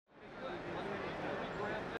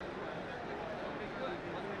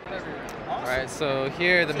Alright, so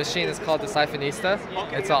here the machine is called the Siphonista.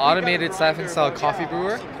 It's an automated siphon-style coffee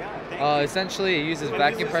brewer. Essentially, it uses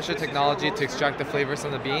vacuum pressure technology to extract the flavors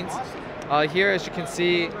from the beans. Here, as you can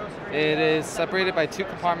see, it is separated by two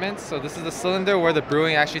compartments. So this is the cylinder where the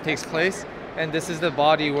brewing actually takes place, and this is the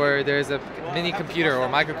body where there's a mini computer or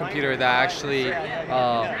microcomputer that actually,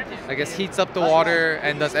 I guess, heats up the water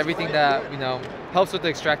and does everything that helps with the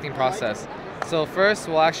extracting process. So first,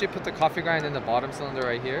 we'll actually put the coffee grind in the bottom cylinder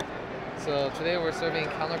right here. So today we're serving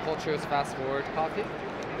Counterculture's Fast Forward coffee.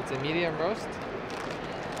 It's a medium roast.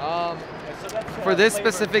 For this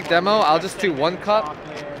specific demo, I'll just do 1 cup.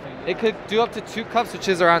 It could do up to 2 cups, which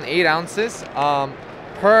is around 8 ounces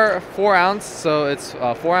per 4 ounce. So it's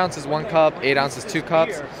 4 ounces 1 cup, 8 ounces 2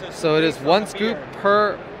 cups. So it is 1 scoop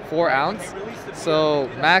per 4 ounce. So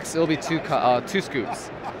max it'll be 2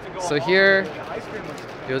 scoops. So here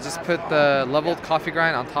you'll just put the leveled coffee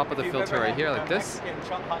grind on top of the filter right here like this.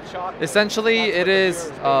 Essentially, it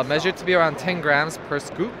is measured to be around 10 grams per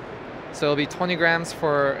scoop. So it'll be 20 grams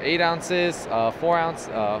for 8 ounces, 10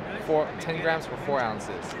 grams for 4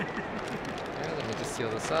 ounces. Okay, let me just seal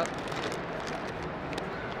this up.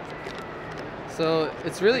 So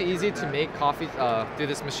it's really easy to make coffee through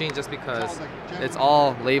this machine just because it's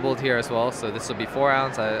all labeled here as well. So this will be 4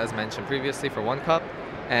 ounce, as mentioned previously, for 1 cup,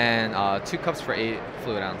 and 2 cups for 8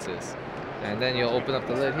 fluid ounces. And then you'll open up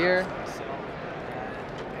the lid here,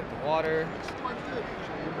 get the water.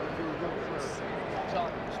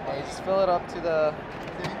 And you just fill it up to the,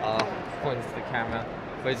 pointing to the camera,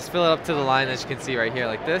 but you just fill it up to the line as you can see right here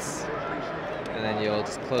like this, and then you'll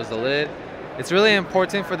just close the lid. It's really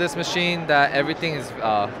important for this machine that everything is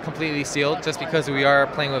completely sealed, just because we are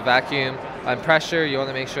playing with vacuum and pressure. You want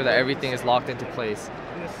to make sure that everything is locked into place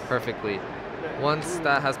perfectly. Once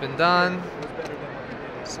that has been done,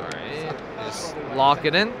 just lock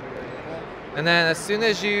it in, and then as soon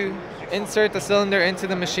as you insert the cylinder into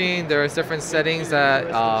the machine, there's different settings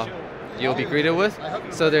that you'll be greeted with.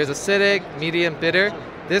 So there's acidic, medium, bitter.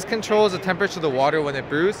 This controls the temperature of the water when it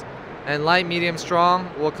brews, and light, medium,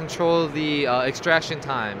 strong will control the extraction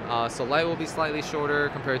time. So light will be slightly shorter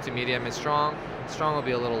compared to medium and strong. Strong will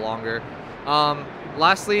be a little longer.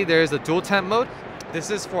 Lastly, there's a dual temp mode.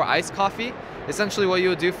 This is for iced coffee. Essentially what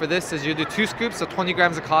you'll do for this is you do 2 scoops, so 20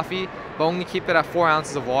 grams of coffee, but only keep it at 4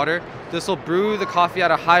 ounces of water. This will brew the coffee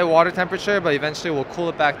at a high water temperature, but eventually we'll cool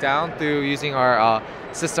it back down through using our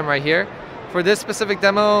system right here. For this specific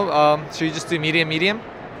demo, should we just do medium, medium?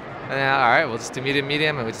 Alright, we'll just do medium,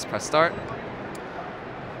 medium, and we just press start.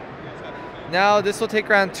 Now this will take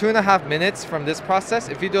around 2.5 minutes from this process.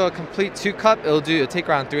 If you do a complete 2 cup, it'll take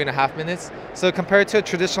around 3.5 minutes. So compared to a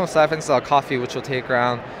traditional siphon style coffee, which will take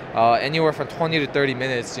around anywhere from 20 to 30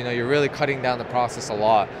 minutes, you're really cutting down the process a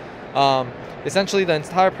lot. Essentially, the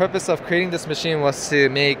entire purpose of creating this machine was to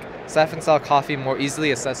make siphon style coffee more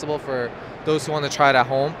easily accessible for those who want to try it at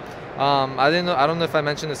home. I don't know if I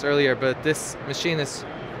mentioned this earlier, but this machine is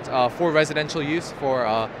for residential use,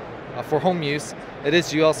 for home use. It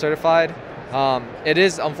is UL certified. It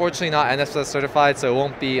is unfortunately not NSF certified, so it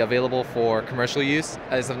won't be available for commercial use,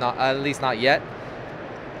 at least not yet.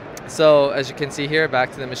 So as you can see here,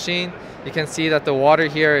 back to the machine, you can see that the water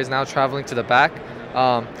here is now traveling to the back.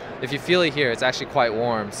 If you feel it here, it's actually quite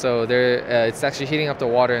warm. So it's actually heating up the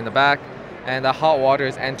water in the back, and the hot water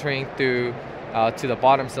is entering through to the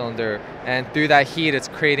bottom cylinder, and through that heat it's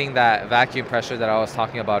creating that vacuum pressure that I was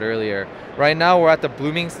talking about earlier. Right now we're at the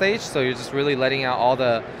blooming stage, so you're just really letting out all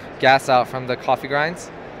the gas out from the coffee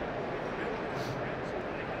grinds.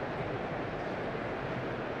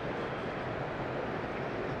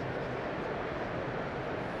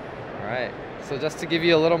 Alright, so just to give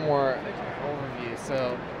you a little more overview,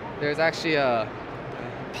 so there's actually a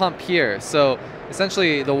pump here. So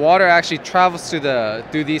essentially the water actually travels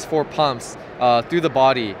through these 4 pumps through the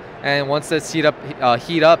body, and once it's heat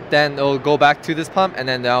up, then it'll go back to this pump, and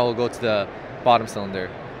then that will go to the bottom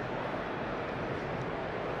cylinder.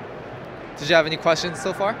 Did you have any questions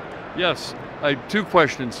so far? Yes, I have 2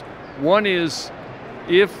 questions. One is,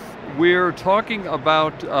 if we're talking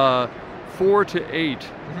about 4 to 8,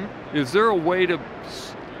 is there a way to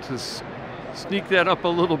sneak that up a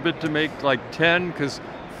little bit to make like 10? Because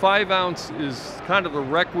 5 ounce is kind of the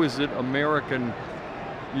requisite American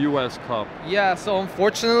US cup. Yeah, so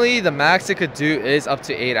unfortunately the max it could do is up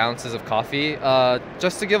to 8 ounces of coffee.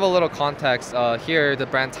 Just to give a little context, here the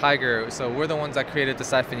brand Tiger, so we're the ones that created the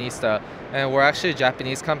Siphonista, and we're actually a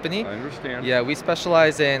Japanese company. I understand. Yeah, we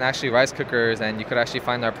specialize in actually rice cookers, and you could actually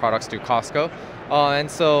find our products through Costco.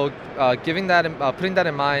 And so putting that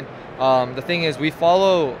in mind, the thing is we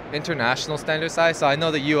follow international standard size. So I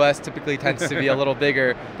know the U.S. typically tends to be a little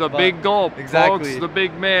bigger. The big gulp, exactly. folks, the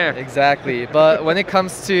Big Mac. Exactly. But when it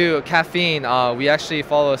comes to caffeine, we actually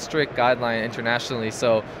follow a strict guideline internationally.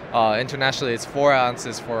 So internationally, it's 4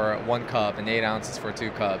 ounces for 1 cup and 8 ounces for 2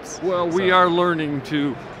 cups. Well, we are learning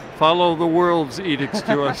to follow the world's edicts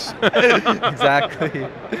to us. Exactly.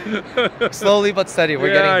 Slowly but steady,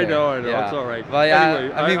 we're getting there. I know. Yeah. It's all right. But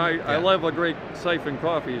yeah, Anyway, I love a great Siphon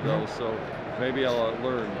coffee, though, so maybe I'll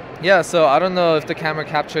learn. Yeah, so I don't know if the camera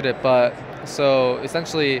captured it, but so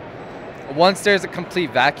essentially, once there's a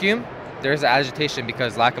complete vacuum, there's agitation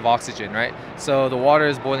because lack of oxygen, right? So the water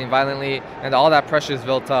is boiling violently, and all that pressure is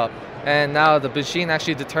built up. And now the machine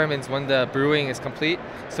actually determines when the brewing is complete.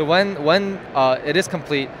 So when it is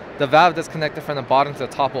complete, the valve that's connected from the bottom to the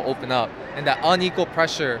top will open up, and that unequal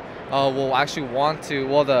pressure will actually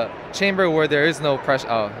the chamber where there is no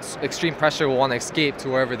pressure, extreme pressure will want to escape to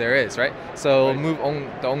wherever there is, right? So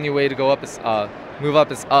the only way to go up is move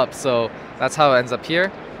up is up. So that's how it ends up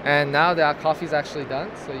here. And now that coffee's actually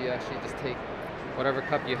done, so you actually just take whatever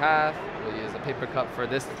cup you have. We'll use a paper cup for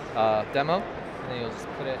this demo, and then you'll just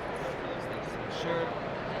put it. Just make sure.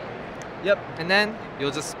 Yep. And then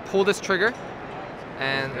you'll just pull this trigger,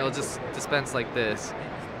 and it'll just dispense like this.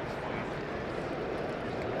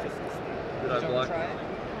 Did I block? Yes.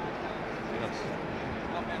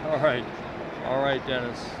 All right,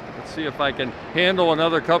 Dennis. Let's see if I can handle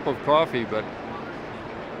another cup of coffee. But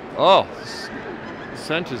the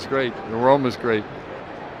scent is great. The aroma is great.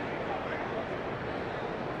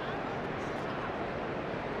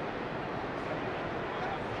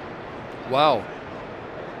 Wow.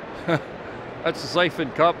 That's a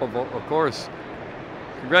Siphon cup, of course.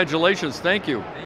 Congratulations. Thank you.